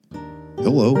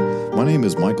Hello, my name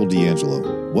is Michael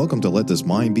D'Angelo. Welcome to Let This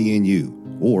Mind Be in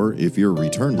You, or if you're a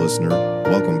return listener,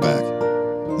 welcome back.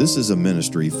 This is a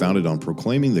ministry founded on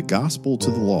proclaiming the gospel to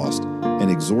the lost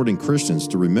and exhorting Christians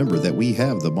to remember that we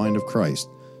have the mind of Christ,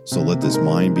 so let this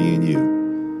mind be in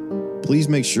you. Please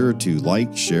make sure to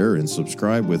like, share, and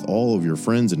subscribe with all of your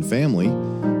friends and family,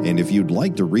 and if you'd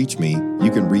like to reach me,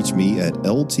 you can reach me at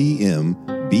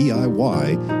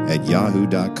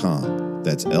ltmbiy@yahoo.com.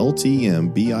 That's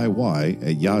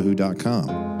ltmbiy@yahoo.com.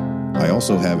 I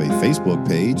also have a Facebook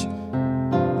page.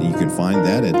 You can find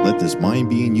that at Let This Mind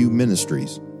Be in You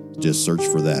Ministries. Just search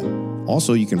for that.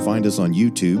 Also, you can find us on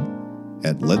YouTube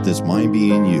at Let This Mind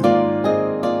Be in You.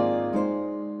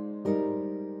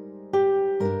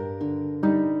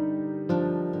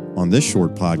 On this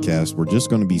short podcast, we're just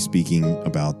going to be speaking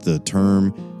about the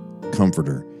term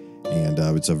comforter. And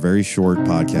it's a very short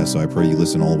podcast, so I pray you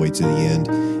listen all the way to the end.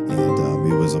 And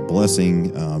it was a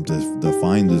blessing to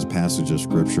find this passage of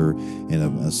Scripture in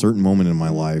a certain moment in my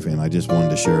life, and I just wanted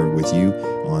to share it with you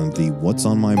on the What's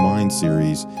on My Mind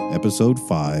series, Episode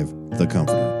 5, The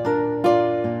Comforter.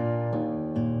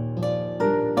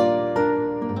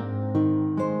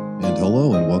 And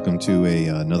hello, and welcome to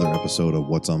another episode of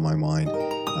What's on My Mind.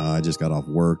 I just got off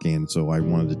work, and so I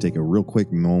wanted to take a real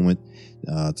quick moment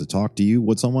to talk to you.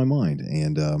 What's on my mind?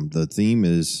 And the theme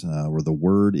is, or the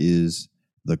word is,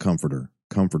 the comforter.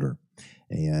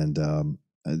 And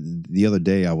the other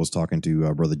day, I was talking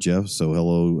to Brother Jeff. So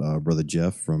hello, Brother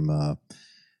Jeff.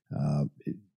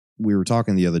 We were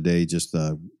talking the other day, just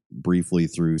briefly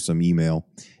through some email,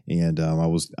 and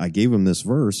I gave him this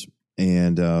verse,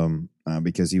 and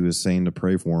because he was saying to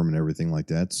pray for him and everything like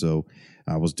that. So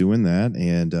I was doing that,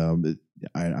 and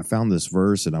I found this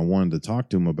verse, and I wanted to talk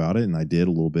to him about it, and I did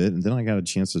a little bit, and then I got a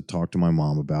chance to talk to my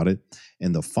mom about it.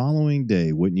 And the following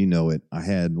day, wouldn't you know it, I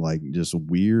had like just a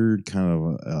weird kind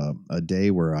of a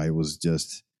day where I was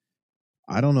just,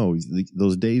 I don't know,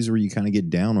 those days where you kind of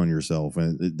get down on yourself,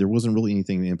 and there wasn't really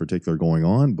anything in particular going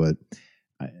on, but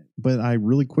I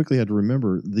really quickly had to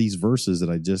remember these verses that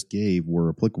I just gave were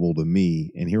applicable to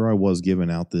me, and here I was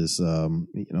giving out this,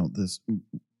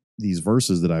 these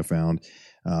verses that I found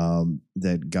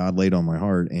that God laid on my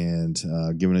heart, and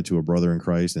giving it to a brother in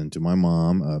Christ and to my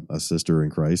mom, a sister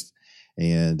in Christ,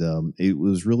 and it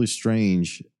was really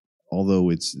strange.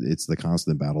 Although it's the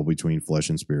constant battle between flesh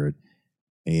and spirit.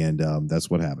 And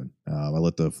that's what happened. I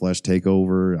let the flesh take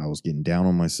over. I was getting down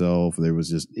on myself. There was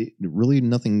just really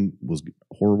nothing was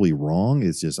horribly wrong.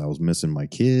 It's just I was missing my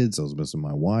kids. I was missing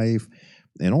my wife,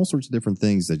 and all sorts of different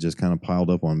things that just kind of piled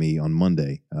up on me on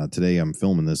Monday. Today I'm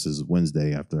filming this is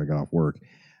Wednesday after I got off work.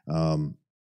 And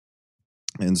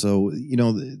so,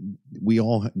 we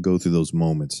all go through those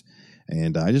moments.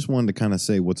 And I just wanted to kind of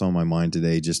say what's on my mind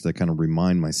today, just to kind of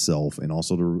remind myself, and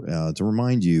also to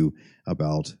remind you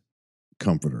about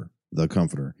the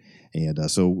comforter. And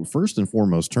so first and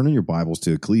foremost, turn in your Bibles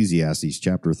to Ecclesiastes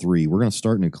chapter 3. We're going to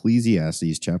start in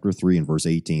Ecclesiastes chapter 3 and verse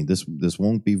 18. This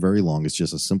won't be very long. It's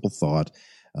just a simple thought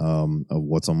of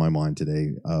what's on my mind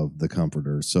today of the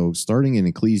comforter. So starting in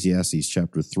Ecclesiastes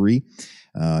chapter 3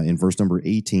 in verse number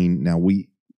 18. Now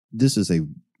this is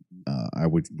I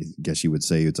would guess you would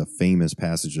say it's a famous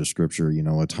passage of Scripture,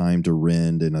 a time to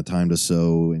rend and a time to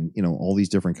sow, and, all these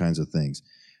different kinds of things.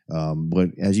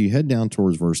 But as you head down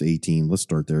towards verse 18, let's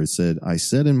start there. It said, I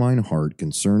said in mine heart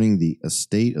concerning the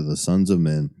estate of the sons of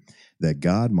men, that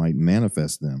God might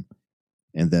manifest them,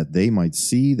 and that they might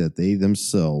see that they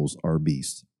themselves are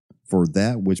beasts. For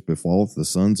that which befalleth the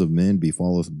sons of men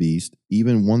befalleth beasts,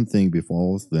 even one thing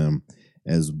befalleth them.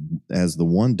 As the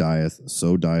one dieth,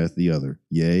 so dieth the other.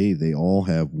 Yea, they all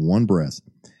have one breath,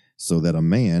 so that a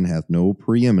man hath no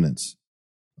preeminence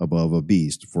above a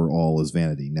beast, for all is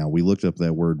vanity. Now, we looked up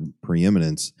that word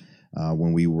preeminence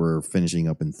when we were finishing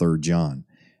up in 3 John,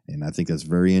 and I think that's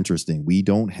very interesting. We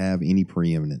don't have any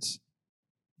preeminence.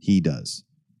 He does.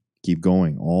 Keep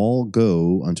going. All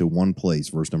go unto one place,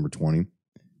 verse number 20.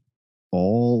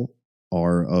 All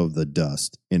are of the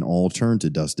dust, and all turn to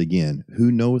dust again.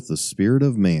 Who knoweth the spirit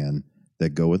of man that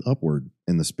goeth upward,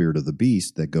 and the spirit of the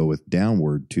beast that goeth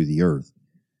downward to the earth?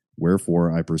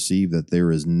 Wherefore I perceive that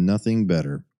there is nothing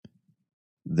better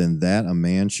than that a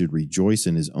man should rejoice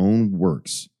in his own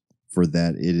works, for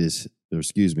that is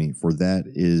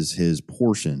his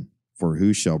portion. For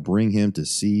who shall bring him to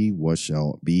see what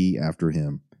shall be after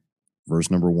him?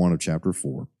 Verse number 1 of chapter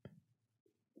 4.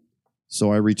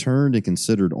 So I returned and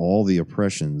considered all the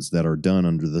oppressions that are done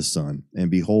under the sun, and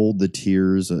behold the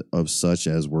tears of such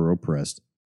as were oppressed,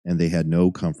 and they had no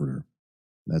comforter.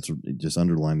 Just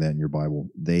underline that in your Bible.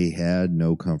 They had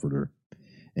no comforter.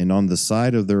 And on the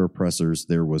side of their oppressors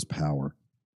there was power.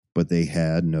 but they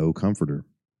had no comforter.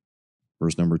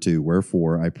 Verse number 2,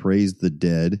 wherefore I praise the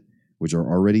dead, which are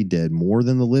already dead, more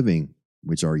than the living,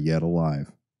 which are yet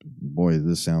alive. Boy,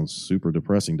 this sounds super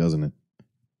depressing, doesn't it?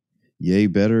 Yea,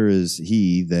 better is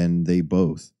he than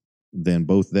both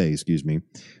they,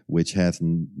 which hath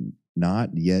not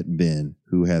yet been,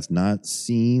 who hath not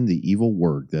seen the evil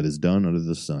work that is done under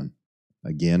the sun.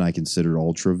 Again, I consider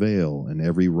all travail and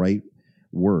every right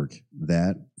work,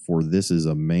 that for this is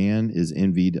a man is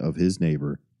envied of his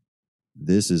neighbor.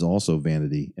 This is also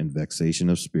vanity and vexation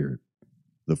of spirit.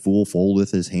 The fool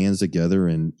foldeth his hands together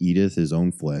and eateth his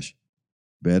own flesh.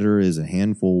 Better is a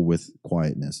handful with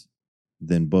quietness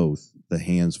than both the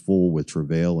hands full with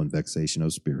travail and vexation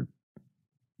of spirit.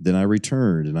 Then I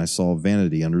returned, and I saw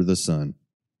vanity under the sun.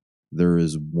 There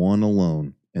is one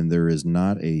alone, and there is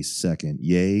not a second.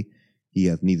 Yea, he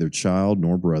hath neither child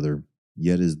nor brother,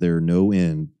 yet is there no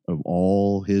end of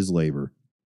all his labor.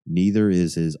 Neither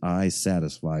is his eye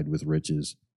satisfied with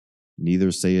riches.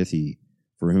 Neither saith he,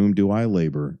 for whom do I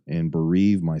labor, and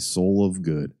bereave my soul of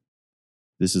good?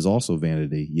 This is also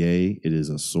vanity, yea, it is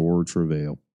a sore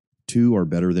travail. Two are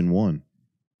better than one,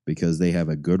 because they have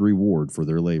a good reward for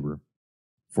their labor.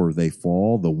 For if they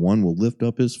fall, the one will lift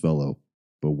up his fellow.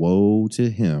 But woe to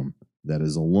him that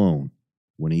is alone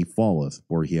when he falleth,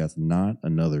 for he hath not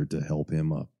another to help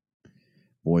him up.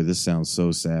 Boy, this sounds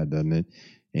so sad, doesn't it?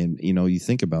 And, you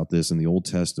think about this in the Old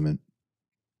Testament,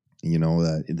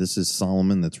 that this is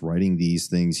Solomon that's writing these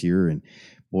things here. And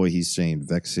boy, he's saying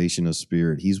vexation of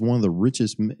spirit. He's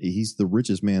he's the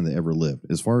richest man that ever lived,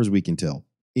 as far as we can tell.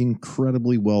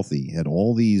 Incredibly wealthy, had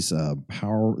all these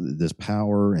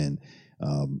power and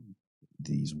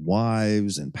these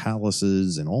wives and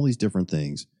palaces and all these different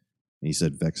things. And he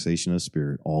said, vexation of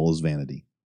spirit, all is vanity.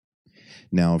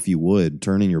 Now, if you would,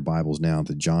 turn in your Bibles now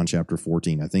to John chapter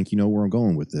 14. I think you know where I'm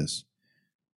going with this.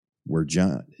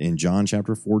 In John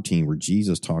chapter 14, where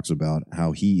Jesus talks about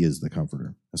how he is the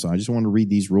comforter. So I just want to read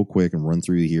these real quick and run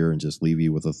through here and just leave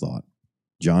you with a thought.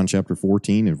 John chapter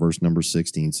 14 and verse number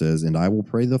 16 says, and I will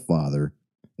pray the Father,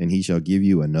 and he shall give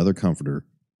you another comforter,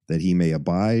 that he may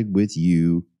abide with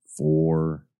you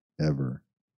forever.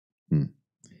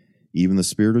 Even the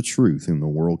Spirit of truth, whom the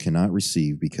world cannot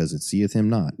receive, because it seeth him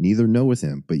not, neither knoweth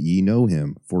him, but ye know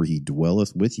him, for he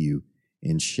dwelleth with you,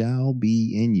 and shall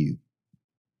be in you.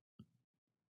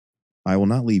 I will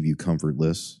not leave you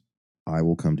comfortless, I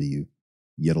will come to you.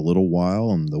 Yet a little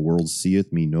while, and the world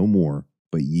seeth me no more,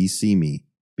 but ye see me,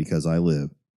 because I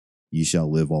live. Ye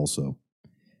shall live also.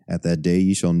 At that day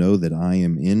ye shall know that I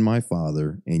am in my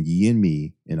Father, and ye in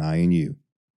me, and I in you.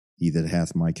 He that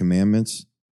hath my commandments,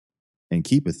 and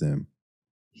keepeth them,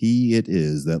 he it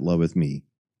is that loveth me.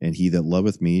 And he that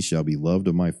loveth me shall be loved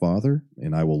of my Father,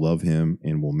 and I will love him,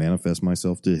 and will manifest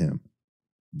myself to him.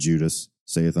 Judas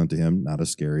saith unto him, not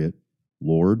Iscariot,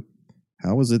 Lord,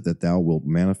 how is it that thou wilt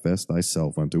manifest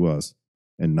thyself unto us,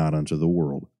 and not unto the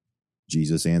world?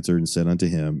 Jesus answered and said unto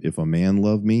him, if a man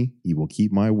love me, he will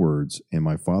keep my words, and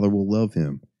my Father will love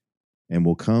him, and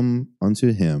will come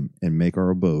unto him, and make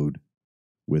our abode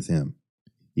with him.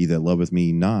 He that loveth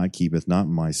me not keepeth not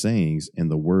my sayings,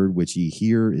 and the word which ye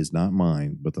hear is not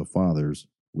mine, but the Father's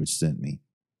which sent me.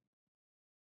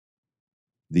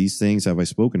 These things have I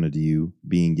spoken unto you,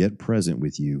 being yet present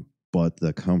with you, but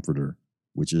the Comforter,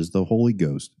 which is the Holy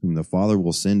Ghost, whom the Father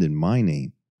will send in my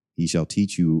name, he shall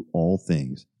teach you all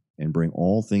things, and bring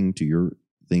all things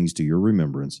to your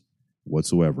remembrance,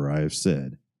 whatsoever I have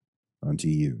said unto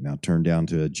you. Now turn down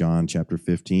to John chapter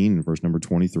 15 and verse number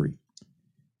 23.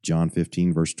 John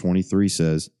 15 verse 23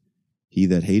 says, he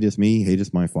that hateth me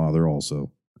hateth my Father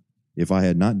also. If I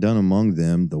had not done among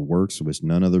them the works which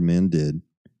none other men did,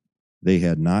 they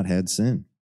had not had sin.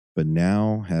 But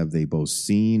now have they both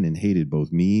seen and hated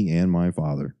both me and my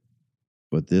Father.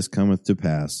 But this cometh to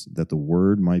pass, that the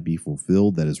word might be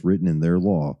fulfilled that is written in their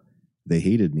law, they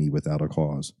hated me without a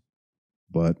cause.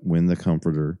 But when the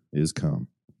Comforter is come,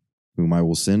 whom I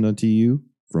will send unto you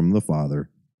from the Father,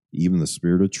 even the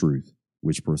Spirit of truth,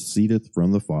 which proceedeth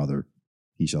from the Father,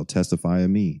 he shall testify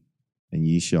of me, and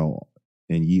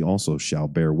ye also shall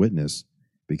bear witness,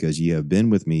 because ye have been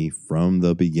with me from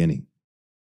the beginning.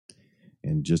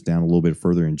 And just down a little bit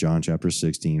further in John chapter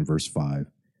 16, verse 5,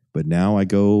 but now I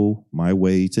go my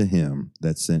way to him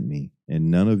that sent me, and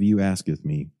none of you asketh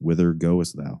me, whither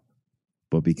goest thou?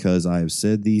 But because I have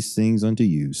said these things unto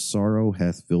you, sorrow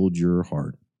hath filled your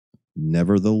heart.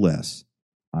 Nevertheless,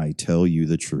 I tell you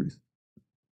the truth.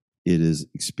 It is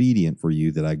expedient for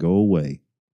you that I go away.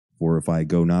 For if I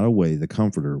go not away, the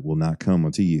Comforter will not come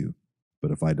unto you.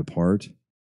 But if I depart,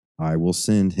 I will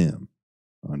send him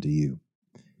unto you.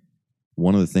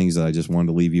 one of the things that I just wanted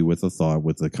to leave you with a thought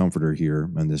with the comforter here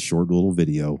in this short little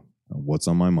video of what's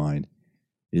on my mind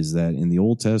is that in the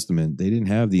Old Testament, they didn't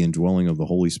have the indwelling of the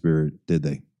Holy Spirit, did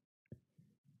they?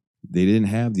 They didn't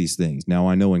have these things. Now,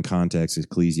 I know in context,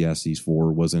 Ecclesiastes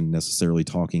 4 wasn't necessarily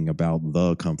talking about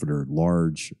the comforter,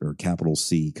 large or capital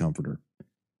C comforter.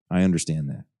 I understand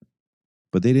that.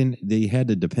 But they had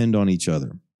to depend on each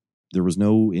other. There was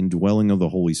no indwelling of the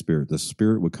Holy Spirit. The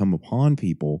Spirit would come upon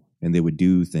people and they would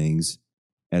do things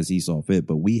as he saw fit.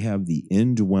 But we have the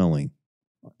indwelling.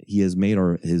 He has made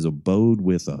his abode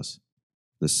with us.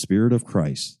 The Spirit of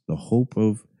Christ, the hope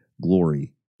of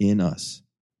glory in us.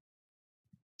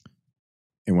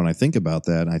 And when I think about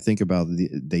that, I think about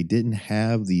they didn't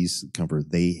have these comforters.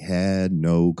 They had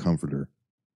no comforter.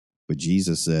 But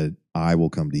Jesus said, I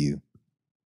will come to you.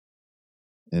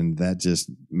 And that just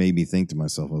made me think to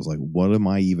myself, I was like, what am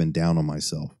I even down on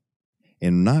myself?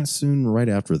 And not soon right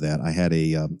after that, I had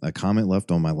a comment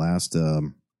left on my last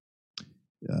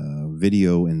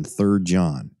video in 3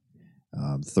 John.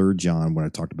 3 John, when I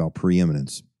talked about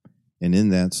preeminence. And in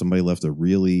that, somebody left a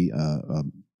really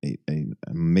an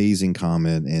amazing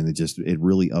comment, and it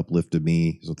really uplifted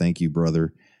me. So thank you,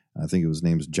 brother. I think his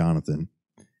name's Jonathan.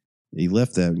 He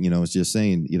left that, it's just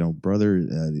saying, brother,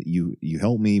 you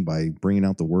helped me by bringing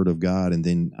out the word of God. And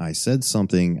then I said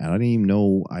something, and I didn't even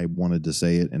know I wanted to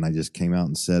say it. And I just came out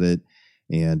and said it,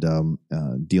 and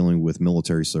dealing with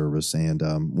military service. And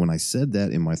when I said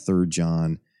that in my 3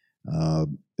 John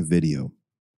video,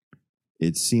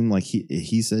 it seemed like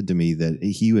he said to me that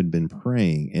he had been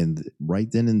praying, and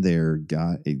right then and there,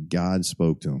 God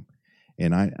spoke to him.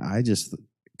 And I just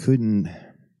couldn't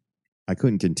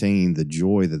contain the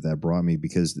joy that brought me,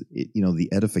 because the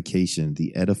edification,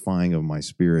 the edifying of my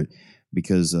spirit,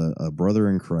 because a brother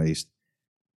in Christ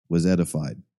was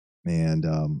edified. And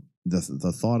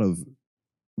the thought of,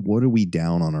 what are we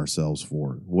down on ourselves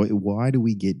for? Why do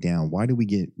we get down?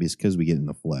 It's because we get in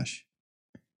the flesh.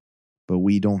 But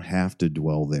we don't have to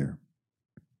dwell there.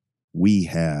 We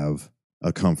have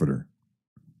a comforter.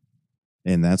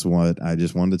 And that's what I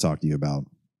just wanted to talk to you about.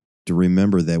 To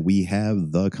remember that we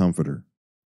have the comforter,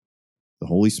 the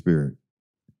Holy Spirit,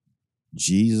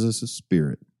 Jesus'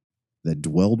 Spirit that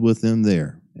dwelled with them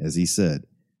there. As he said,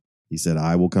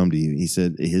 I will come to you. He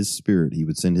said his Spirit, he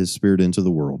would send his Spirit into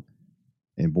the world.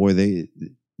 And boy, the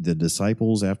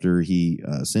disciples, after he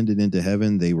ascended into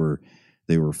heaven, they were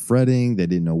fretting. They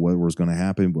didn't know what was going to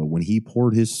happen. But when he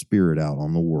poured his Spirit out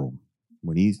on the world,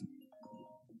 when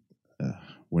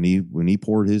he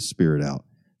poured his Spirit out,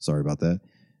 sorry about that.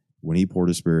 When he poured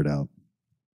his Spirit out,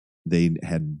 they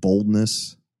had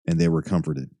boldness and they were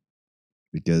comforted,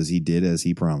 because he did as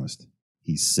he promised.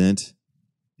 He sent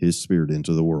his Spirit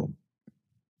into the world,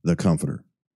 the Comforter.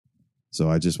 So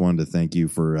I just wanted to thank you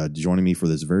for joining me for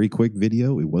this very quick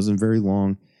video. It wasn't very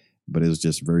long, but it was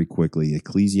just very quickly.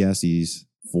 Ecclesiastes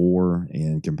 4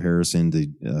 in comparison to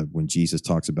when Jesus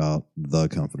talks about the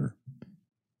Comforter.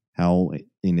 How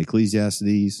in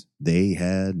Ecclesiastes, they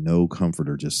had no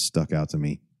comforter, just stuck out to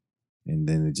me. And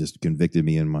then it just convicted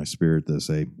me in my spirit to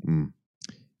say,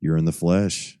 you're in the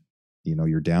flesh.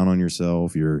 You're down on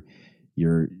yourself. You're,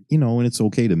 and it's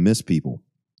okay to miss people.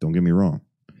 Don't get me wrong.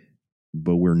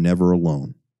 But we're never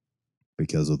alone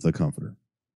because of the Comforter.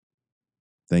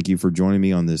 Thank you for joining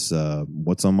me on this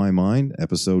What's on My Mind,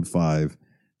 episode 5,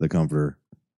 the Comforter.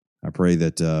 I pray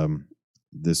that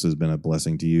this has been a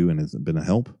blessing to you and it's been a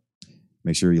help.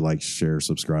 Make sure you like, share,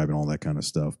 subscribe, and all that kind of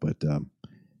stuff. But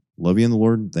love you in the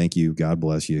Lord. Thank you. God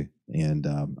bless you. And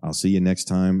I'll see you next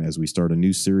time as we start a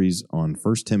new series on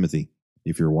 1 Timothy,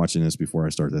 if you're watching this before I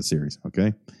start that series.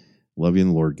 Okay? Love you in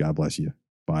the Lord. God bless you.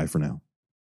 Bye for now.